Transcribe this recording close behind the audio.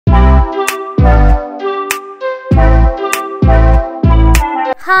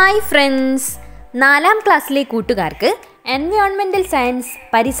Hi friends, 4ാം ക്ലാസ്സിലെ കൂട്ടുകാർക്ക് environmental science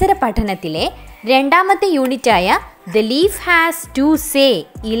പരിസര പഠനത്തിലെ രണ്ടാമത്തെ യൂണിറ്റായ the leaf has to say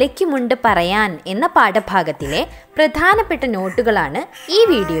ഇലയ്ക്കുമുണ്ട് പറയാൻ എന്ന പാഠഭാഗത്തിലെ പ്രധാനപ്പെട്ട നോട്ടുകളാണ് ഈ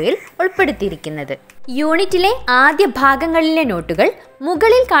വീഡിയോയിൽ ഉൾപ്പെടുത്തിയിരിക്കുന്നത്. യൂണിറ്റിലെ ആദ്യ ഭാഗങ്ങളിലെ നോട്ടുകൾ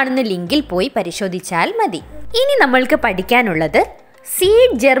മുകളിൽ കാണുന്ന ലിങ്കിൽ പോയി പരിശോധിച്ചാൽ മതി. ഇനി നമ്മൾക്ക് പഠിക്കാനുള്ളത്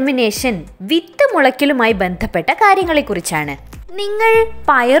സീഡ് ജെർമിനേഷൻ, വിത്ത് മുളയ്ക്കലുമായി ബന്ധപ്പെട്ട കാര്യങ്ങളെക്കുറിച്ചാണ്. നിങ്ങൾ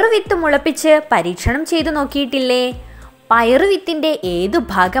പയറുവിത്ത് മുളപ്പിച്ച് പരീക്ഷണം ചെയ്തു നോക്കിയിട്ടില്ലേ? പയറുവിത്തിൻ്റെ ഏതു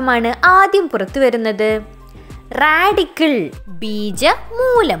ഭാഗമാണ് ആദ്യം പുറത്തു വരുന്നത്? റാഡിക്കിൾ,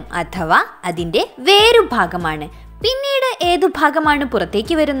 ബീജമൂലം അഥവാ അതിൻ്റെ വേരുഭാഗമാണ്. പിന്നീട് ഏതു ഭാഗമാണ്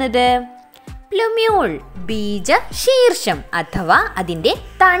പുറത്തേക്ക് വരുന്നത്? പ്ലുമ്യൂൾ, ബീജശീർഷം അഥവാ അതിൻ്റെ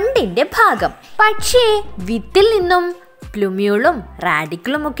തണ്ടിൻ്റെ ഭാഗം. പക്ഷേ വിത്തിൽ നിന്നും പ്ലുമ്യൂളും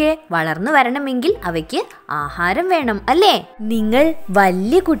റാഡിക്കിളും ഒക്കെ വളർന്നു വരണമെങ്കിൽ അവയ്ക്ക് ആഹാരം വേണം, അല്ലേ? നിങ്ങൾ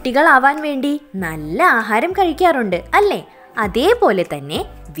വലിയ കുട്ടികളാവാൻ വേണ്ടി നല്ല ആഹാരം കഴിക്കാറുണ്ട്, അല്ലേ? അതേപോലെ തന്നെ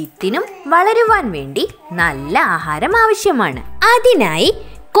വിത്തിനും വളരുവാൻ വേണ്ടി നല്ല ആഹാരം ആവശ്യമാണ്. അതിനായി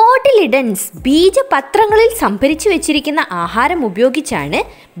കോട്ടിലിഡൻസ് ബീജപത്രങ്ങളിൽ സംഭരിച്ചു വെച്ചിരിക്കുന്ന ആഹാരം ഉപയോഗിച്ചാണ്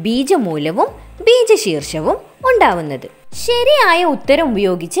ബീജമൂലവും ബീജശീർഷവും ഉണ്ടാവുന്നത്. ശരിയായ ഉത്തരം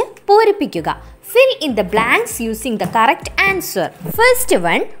ഉപയോഗിച്ച് പൂരിപ്പിക്കുക. Fill in the blanks using the correct answer. First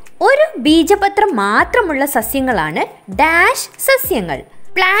one, ഒരു ബീജപത്രം മാത്രമുള്ള സസ്യങ്ങളാണ് ഡാഷ് സസ്യങ്ങൾ.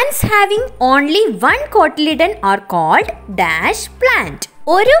 Plants having only one cotyledon are called dash plant.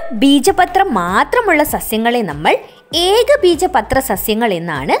 ഒരു ബീജപത്രം മാത്രമുള്ള സസ്യങ്ങളെ നമ്മൾ ഏകബീജപത്ര സസ്യങ്ങൾ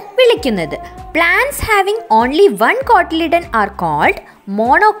എന്നാണ് വിളിക്കുന്നത്. Plants having only one cotyledon are called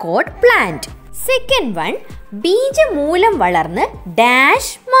monocot plant. Second one, ബീജമൂലം വളർന്ന്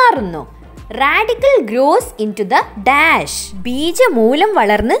ഡാഷ് മാറുന്നു. Radical grows into the dash. ബീജമൂലം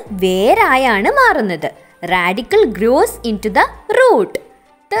വളർന്ന് വേരായാണ് മാറുന്നത്. Radical grows into the root.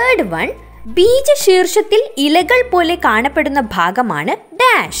 Third one, ബീജശീർഷത്തിൽ ഇലകൾ പോലെ കാണപ്പെടുന്ന ഭാഗമാണ്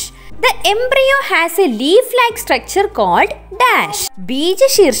dash. The embryo has a leaf-like structure called dash.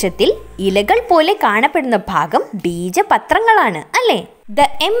 ബീജശീർഷത്തിൽ ഇലകൾ പോലെ കാണപ്പെടുന്ന ഭാഗം ബീജപത്രങ്ങളാണ്, അല്ലേ? The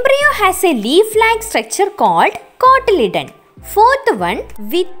embryo has a leaf-like structure called cotyledon. Fourth one,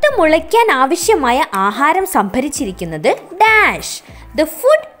 വിത്ത് മുളയ്ക്കാൻ ആവശ്യമായ ആഹാരം സംഭരിച്ചിരിക്കുന്നത് dash. The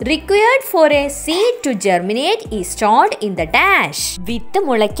food required for a seed to germinate is stored in the dash. വിത്ത്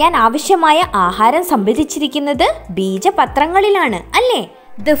മുളയ്ക്കാൻ ആവശ്യമായ ആഹാരം സംഭരിച്ചിരിക്കുന്നത് ബീജപത്രങ്ങളിലാണ്, അല്ലേ?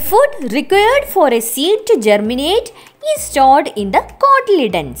 The food required for a seed to germinate is stored in the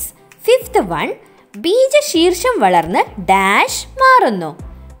cotyledons. Fifth one, ബീജശീർഷം വളർന്ന് dash മാറുന്നു.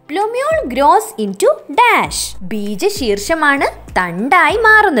 പ്ലുമ്യൂൾ gross into dash. ബീജശീർഷമാണ് തണ്ടായി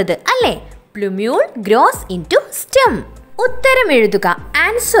മാറുന്നത്, അല്ലേ? പ്ലുമ്യൂൾ gross into stem. ഉത്തരം എഴുതുക.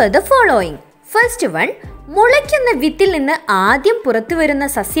 Answer the following. First one, മുളയ്ക്കുന്ന വിത്തിൽ നിന്ന് ആദ്യം പുറത്തു വരുന്ന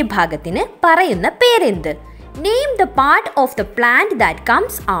സസ്യഭാഗത്തിന് പറയുന്ന പേരെന്ത്? Name the part of the plant that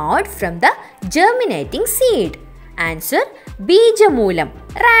comes out from the germinating seed. Answer ബീജമൂലം,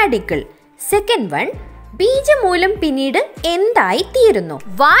 radical. Second one, ബീജമൂലം പിന്നീട് എന്തായി തീരുന്നു?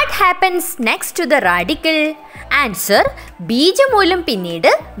 What happens next to the radical? Answer ബീജമൂലം പിന്നീട്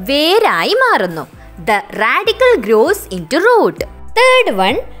വേരായി മാറുന്നു. The radical gross into root. Third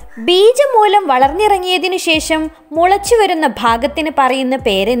one, ബീജമൂലം വളർന്നിറങ്ങിയതിനു ശേഷം മുളച്ചു വരുന്ന ഭാഗത്തിന് പറയുന്ന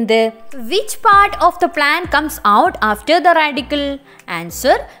പേരെന്ത്? Which part of the plant comes out after the radical?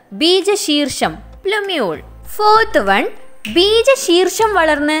 Answer ബീജശീർഷം, പ്ലുമ്യൂൾ. Fourth one, ബീജശീർഷം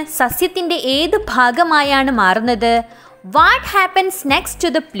വളർന്ന് സസ്യത്തിന്റെ ഏത് ഭാഗമായാണ് മാറുന്നത്? What happens next to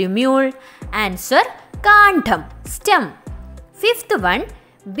the പ്ലുമ്യൂൾ? Answer Kaandam, stem. Fifth one,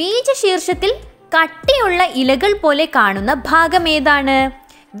 ബീജശീർഷത്തിൽ കട്ടിയുള്ള ഇലകൾ പോലെ കാണുന്ന ഭാഗം ഏതാണ്?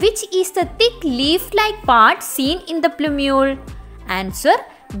 Which is the thick leaf like part scene in the പ്ലുമ്യൂൾ? Answer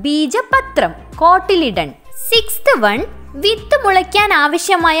ബീജപത്രം, കോട്ടിലിഡൺ. Sixth one, വിത്ത് മുളയ്ക്കാൻ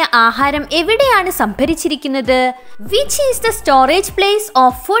ആവശ്യമായ ആഹാരം എവിടെയാണ് സംഭരിച്ചിരിക്കുന്നത്? Which is the storage place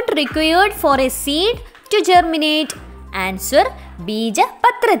of food required for A seed to germinate? Answer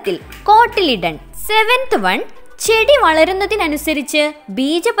ബീജപത്രത്തിൽ, കോട്ടിലിഡൺ. Seventh one, ചെടി വളരുന്നതിനനുസരിച്ച്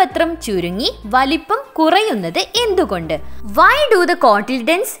ബീജപത്രം ചുരുങ്ങി വലിപ്പം കുറയുന്നത് എന്തുകൊണ്ട്? Why do the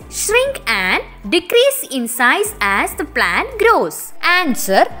cotyledons shrink and decrease in size as the plant grows?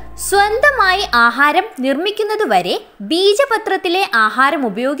 Answer സ്വന്തമായി ആഹാരം നിർമ്മിക്കുന്നതുവരെ ബീജപത്രത്തിലെ ആഹാരം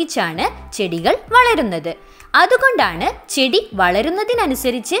ഉപയോഗിച്ചാണ് ചെടികൾ വളരുന്നത്. അതുകൊണ്ടാണ് ചെടി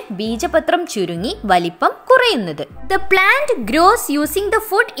വളരുന്നതിനനുസരിച്ച് ബീജപത്രം ചുരുങ്ങി വലിപ്പം കുറയുന്നത്. The plant grows using the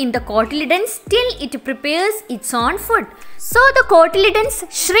food in the cotyledons till it prepares its own food. So the cotyledons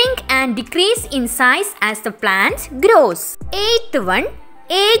shrink and decrease in size as the plant grows. Eighth one,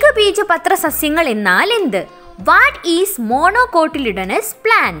 ഏകബീജപത്ര സസ്യങ്ങൾ എന്നാൽ എന്ത്? What is മോണോകോട്ടിലിഡനസ്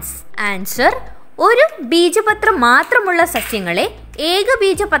plants? ആൻസർ: ഒരു ബീജപത്രം മാത്രമുള്ള സസ്യങ്ങളെ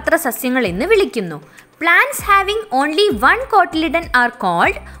ഏകബീജപത്ര സസ്യങ്ങൾ എന്ന് വിളിക്കുന്നു. Plants having only one cotyledon are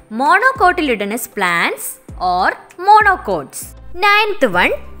called മോണോകോട്ടിലിഡനസ് plants or മോണോകോട്ട്സ്. 9th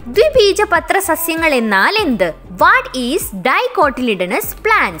one, ദ്വിബീജപത്ര സസ്യങ്ങൾ എന്നാൽ എന്ത്? What is ഡൈകോട്ടിലിഡനസ്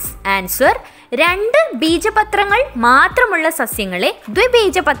plants? ആൻസർ: രണ്ട് ബീജപത്രങ്ങൾ മാത്രമുള്ള സസ്യങ്ങളെ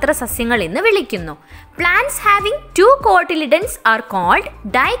ദ്വിബീജപത്ര സസ്യങ്ങൾ എന്ന് വിളിക്കുന്നു. Plants having to cotyledons are called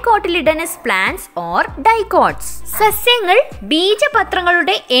ഡൈകോട്ടിലിഡനസ് plants or ഡൈകോട്ട്സ്. സസ്യങ്ങൾ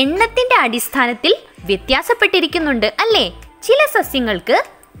ബീജപത്രങ്ങളുടെ എണ്ണത്തിന്റെ അടിസ്ഥാനത്തിൽ വ്യത്യാസപ്പെട്ടിരിക്കുന്നുണ്ട് അല്ലേ? ചില സസ്യങ്ങൾക്ക്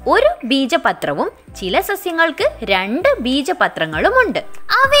ഒരു ബീജപത്രവും ചില സസ്യങ്ങൾക്ക് രണ്ട് ബീജപത്രങ്ങളുമുണ്ട്.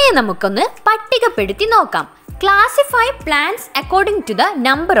 അവയെ നമുക്കൊന്ന് പട്ടികപ്പെടുത്തി നോക്കാം. Classify plants according to the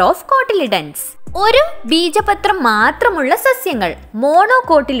number of cotyledons. ഒരു ബീജപത്രം മാത്രമുള്ള സസ്യങ്ങൾ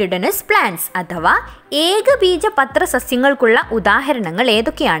മോണോകോട്ടിലിഡനസ് പ്ലാന്റ്സ് അഥവാ ഏകബീജപത്ര സസ്യങ്ങൾക്കുള്ള ഉദാഹരണങ്ങൾ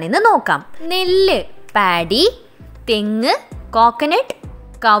ഏതൊക്കെയാണെന്ന് നോക്കാം. നെല്ല്, പാഡി, തെങ്ങ്, കോക്കനട്ട്,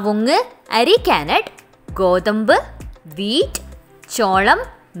 കവുങ്ങ്, അരിക്കാനട്ട്, ഗോതമ്പ്, വീറ്റ്, ചോളം,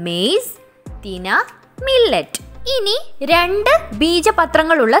 മെയ്സ്, തിന, മില്ലറ്റ്. ഇനി രണ്ട്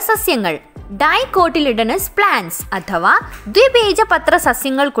ബീജപത്രങ്ങളുള്ള സസ്യങ്ങൾ ഡൈകോട്ടിലിഡനസ് പ്ലാന്റ്സ് അഥവാ ദ്വിബീജപത്ര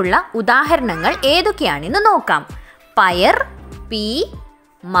സസ്യങ്ങൾക്കുള്ള ഉദാഹരണങ്ങൾ ഏതൊക്കെയാണെന്ന് നോക്കാം. പയർ, പീ,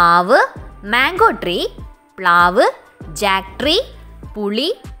 മാവ്, മാംഗോ ട്രീ, പ്ലാവ്, ജാക്ക് ട്രീ, പുളി,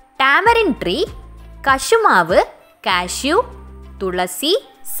 ടാമറിൻ ട്രീ, കശുമാവ്, കാഷ്യൂ, തുളസി.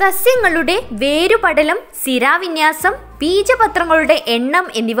 സസ്യങ്ങളുടെ വേരുപടലം, സിരാവിന്യാസം, ബീജപത്രങ്ങളുടെ എണ്ണം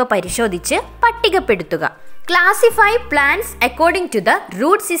എന്നിവ പരിശോധിച്ച് പട്ടികപ്പെടുത്തുക. Classify plants according to the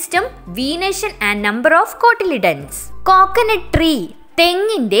root system, venation and number of cotyledons. Coconut tree,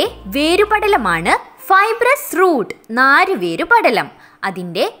 തെങ്ങിന്റെ വേരുപടലമാണ് ഫൈബ്രസ് റൂട്ട്, നാരുവേരുപടലം.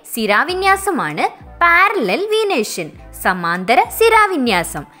 അതിന്റെ സിരാവിന്യാസമാണ് പാരലൽ വീനേഷൻ, സമാന്തര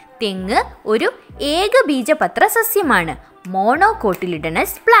സിരാവിന്യാസം. തെങ്ങ് ഒരു ഏകബീജപത്ര സസ്യമാണ്,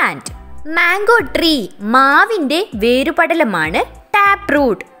 മോണോകോട്ടിലിഡനസ് പ്ലാന്റ്. മാംഗോ ട്രീ, മാവിന്റെ വേരുപടലമാണ് ടാപ്പ്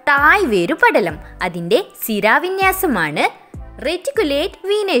റൂട്ട്, തായ് വേരുപടലം. അതിന്റെ സിരാവിന്യാസമാണ് റെറ്റിക്കുലേറ്റ്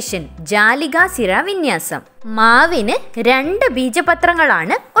വീനേഷൻ, ജാലിക സിരാവിന്യാസം. മാവിന് രണ്ട്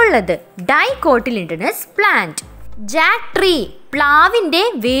ബീജപത്രങ്ങളാണ് ഉള്ളത്, ഡൈകോട്ടിലിഡനസ് plant. Jack tree, പ്ലാവിന്റെ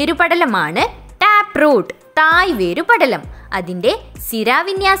വേരുപടലമാണ് tap root, തായ് വേരുപടലം. അതിന്റെ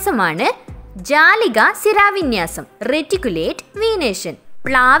സിരാവിന്യാസമാണ് ജാലിക സിരാവിന്യാസം, റെറ്റിക്കുലേറ്റ് വീനേഷൻ.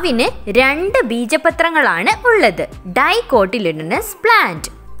 പ്ലാവിന് രണ്ട് ബീജപത്രങ്ങളാണ് ഉള്ളത്, ഡൈകോട്ടിലിഡനസ് plant.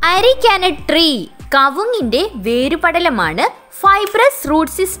 അരിക്കാനട്ട് tree, കവുങ്ങിന്റെ വേരുപടലമാണ് fibrous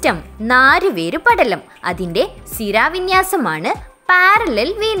root system, നാരുവേരുപടലം. അതിന്റെ സിരാവിന്യാസമാണ് പാരലൽ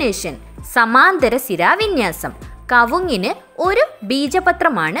വീനേഷൻ, സമാന്തര സിരാവിന്യാസം. കവുങ്ങിന് ഒരു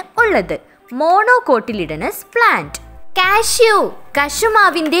ബീജപത്രമാണ് ഉള്ളത്, മോണോകോട്ടിലിഡനസ് പ്ലാന്റ്. കാഷ്യൂ,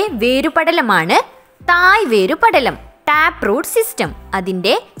 കശുമാവിന്റെ വേരുപടലമാണ് തായ് വേരുപടലം, ടാപ്പ് റൂട്ട് സിസ്റ്റം.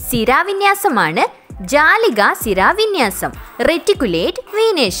 അതിന്റെ സിരാവിന്യാസമാണ് ജാലിക സിരാവിന്യാസം, റെറ്റിക്കുലേറ്റ്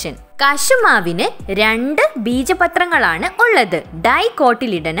വീനേഷൻ. കശുമാവിന് രണ്ട് ബീജപത്രങ്ങളാണ് ഉള്ളത്,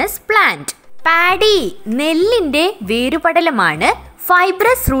 ഡൈകോട്ടിലിഡനസ് പ്ലാന്റ്. പാഡി, നെല്ലിന്റെ വേരുപടലമാണ്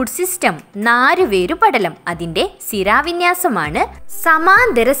ഫൈബ്രസ് റൂട്ട് സിസ്റ്റം, നാരുവേരുപടലം. അതിന്റെ സിരാവിന്യാസമാണ്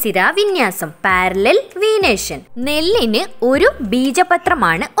സമാന്തര സിരാവിന്യാസം, പാരലൽ വീനേഷൻ. നെല്ലിന് ഒരു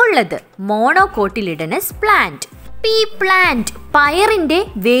ബീജപത്രമാണ് ഉള്ളത്, മോണോകോട്ടിലിഡനസ് plant. P plant, പയറിന്റെ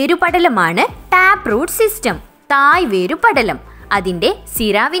വേരുപടലമാണ് tap root system, തായ് വേരുപടലം. അതിന്റെ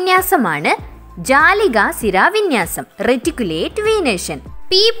സിരാവിന്യാസമാണ് ജാലിക സിരാവിന്യാസം, റെറ്റിക്കുലേറ്റ് വീനേഷൻ.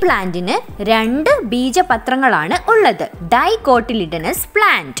 പീ പ്ലാന്റിന് രണ്ട് ബീജപത്രങ്ങളാണ് ഉള്ളത്, ഡൈകോട്ടിലിഡനസ്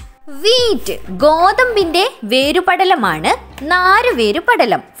പ്ലാന്റ്. വീറ്റ്, ഗോതമ്പിന്റെ വേരുപടലമാണ്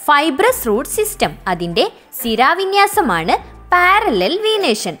നാരുവേരുപടലം, ഫൈബ്രസ് റൂട്ട് സിസ്റ്റം. അതിന്റെ സിരാവിന്യാസമാണ് പാരലൽ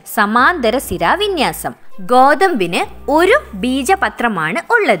വീനേഷൻ, സമാന്തര സിരാവിന്യാസം. ഗോതമ്പിന് ഒരു ബീജപത്രമാണ്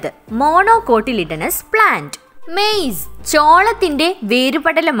ഉള്ളത്, മോണോകോട്ടിലിഡനസ് plant. Maze, ചോളത്തിന്റെ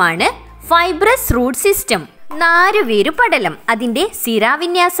വേരുപടലമാണ് fibrous root system, നാരുവേരുപടലം. അതിന്റെ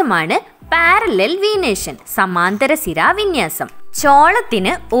സിരാവിന്യാസമാണ് പാരലൽ വീനേഷൻ, സമാന്തര സിരാവിന്യാസം.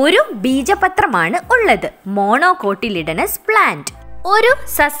 ചോളത്തിന് ഒരു ബീജപത്രമാണ് ഉള്ളത്, മോണോകോട്ടിലിഡനസ് പ്ലാന്റ്. ഒരു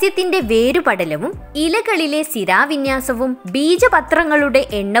സസ്യത്തിന്റെ വേരുപടലവും ഇലകളിലെ സിരാവിന്യാസവും ബീജപത്രങ്ങളുടെ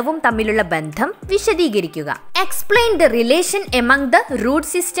എണ്ണവും തമ്മിലുള്ള ബന്ധം വിശദീകരിക്കുക. Explain the relation among the root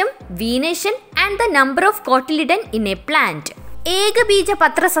system, venation and the number of cotyledon in A plant.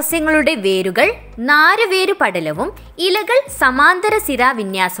 ഏകബീജപത്ര സസ്യങ്ങളുടെ വേരുകൾ നാരുവേരുപടലവും ഇലകൾ സമാന്തര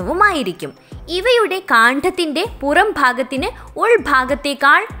സിരാവിന്യാസവുമായിരിക്കും. ഇവയുടെ കാണ്ഡത്തിന്റെ പുറം ഭാഗത്തിന്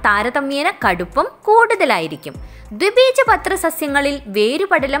ഉൾഭാഗത്തേക്കാൾ താരതമ്യേന കടുപ്പം കൂടുതലായിരിക്കും. ദ്വിബീജപത്ര സസ്യങ്ങളിൽ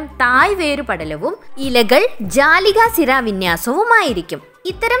വേരുപടലം തായ് വേരുപടലവും ഇലകൾ ജാലികാ സിരാവിന്യാസവുമായിരിക്കും.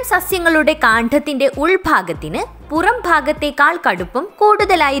 ഇത്തരം സസ്യങ്ങളുടെ കാണ്ഡത്തിന്റെ ഉൾഭാഗത്തിന് പുറം ഭാഗത്തേക്കാൾ കടുപ്പം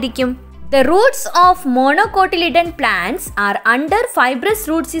കൂടുതലായിരിക്കും. The roots of monocotyledon plants are under fibrous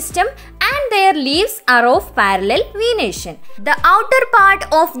root system and their leaves are of parallel venation. The outer part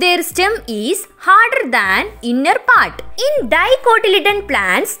of their stem is harder than inner part. In dicotyledon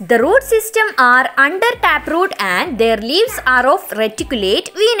plants, the root system are under taproot and their leaves are of reticulate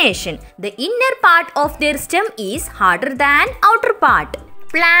venation. The inner part of their stem is harder than outer part.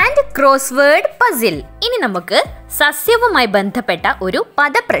 Plant ക്രോസ്വേർഡ് puzzle. ഇനി നമുക്ക് സസ്യവുമായി ബന്ധപ്പെട്ട ഒരു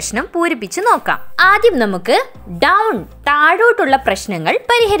പദപ്രശ്നം പൂരിപ്പിച്ചു നോക്കാം. ആദ്യം നമുക്ക് down താഴോട്ടുള്ള പ്രശ്നങ്ങൾ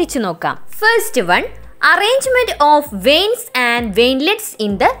പരിഹരിച്ചു നോക്കാം. First one, arrangement of veins and വെയിൻലെറ്റ്സ്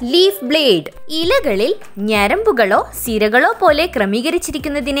in the leaf blade. ഇലകളിൽ ഞരമ്പുകളോ സിരകളോ പോലെ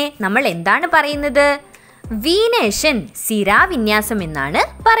ക്രമീകരിച്ചിരിക്കുന്നതിനെ നമ്മൾ എന്താണ് പറയുന്നത്? വീനേഷൻ, സിരാവിന്യാസം എന്നാണ്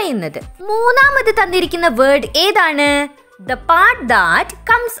പറയുന്നത്. മൂന്നാമത് തന്നിരിക്കുന്ന വേർഡ് ഏതാണ്? The part that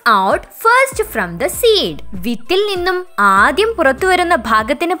comes out first from the seed. വിത്തിൽ നിന്നും ആദ്യം പുറത്തു വരുന്ന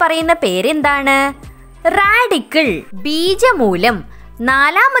ഭാഗത്തിന് പറയുന്ന പേരെന്താണ്? റാഡിക്കിൾ, ബീജമൂലം.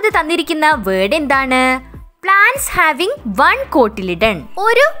 നാലാമത് തന്നിരിക്കുന്ന വേർഡ് എന്താണ്? Plants having one കോട്ടിലിഡൺ.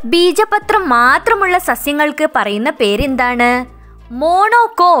 ഒരു ബീജപത്രം മാത്രമുള്ള സസ്യങ്ങൾക്ക് പറയുന്ന പേരെന്താണ്?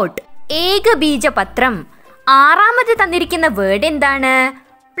 മോണോകോട്ട്, ഏകബീജപത്രം. ആറാമത് തന്നിരിക്കുന്ന വേർഡ് എന്താണ്?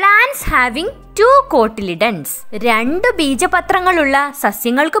 Plants having to cotyledons. രണ്ട് ബീജപത്രങ്ങളുള്ള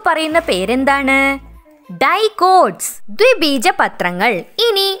സസ്യങ്ങൾക്ക് പറയുന്ന പേരെന്താണ്? ഡൈകോട്സ്, ദ്വിബീജപത്രങ്ങൾ.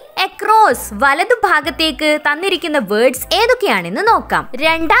 ഇനി അക്രോസ്, വലതുഭാഗത്തേക്ക് തന്നിരിക്കുന്ന വേർഡ്സ് ഏതൊക്കെയാണെന്ന് നോക്കാം.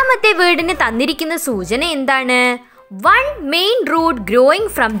 രണ്ടാമത്തെ വേർഡിന് തന്നിരിക്കുന്ന സൂചന എന്താണ്? One main root growing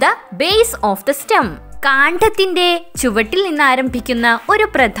from the base of the stem. കാണ്ഡത്തിന്റെ ചുവട്ടിൽ നിന്ന് ആരംഭിക്കുന്ന ഒരു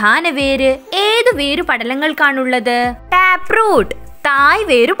പ്രധാന വേര് ഏത് വേരുപടലങ്ങൾക്കാണുള്ളത്? ടാപ്രൂട്ട്, തായ്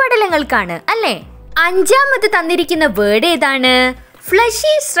വേരുപടലങ്ങൾക്കാണ് അല്ലേ? അഞ്ചാമത് തന്നിരിക്കുന്ന വേർഡ് ഏതാണ്?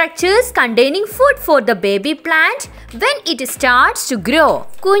 Fleshy structures containing food for the baby plant when it starts to grow.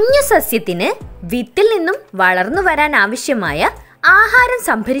 കുഞ്ഞു സസ്യത്തിന് വിത്തിൽ നിന്നും വളർന്നു വരാൻ ആവശ്യമായ ആഹാരം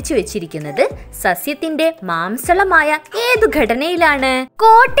സംഭരിച്ചു വെച്ചിരിക്കുന്നത് സസ്യത്തിന്റെ മാംസളമായ ഏതു ഘടനയിലാണ്?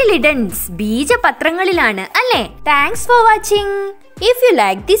 കോട്ടിലിഡൻസ്, ബീജപത്രങ്ങളിലാണ് അല്ലേ? Thanks for watching. If you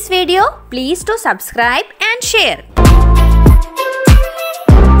like this video, please to subscribe and share.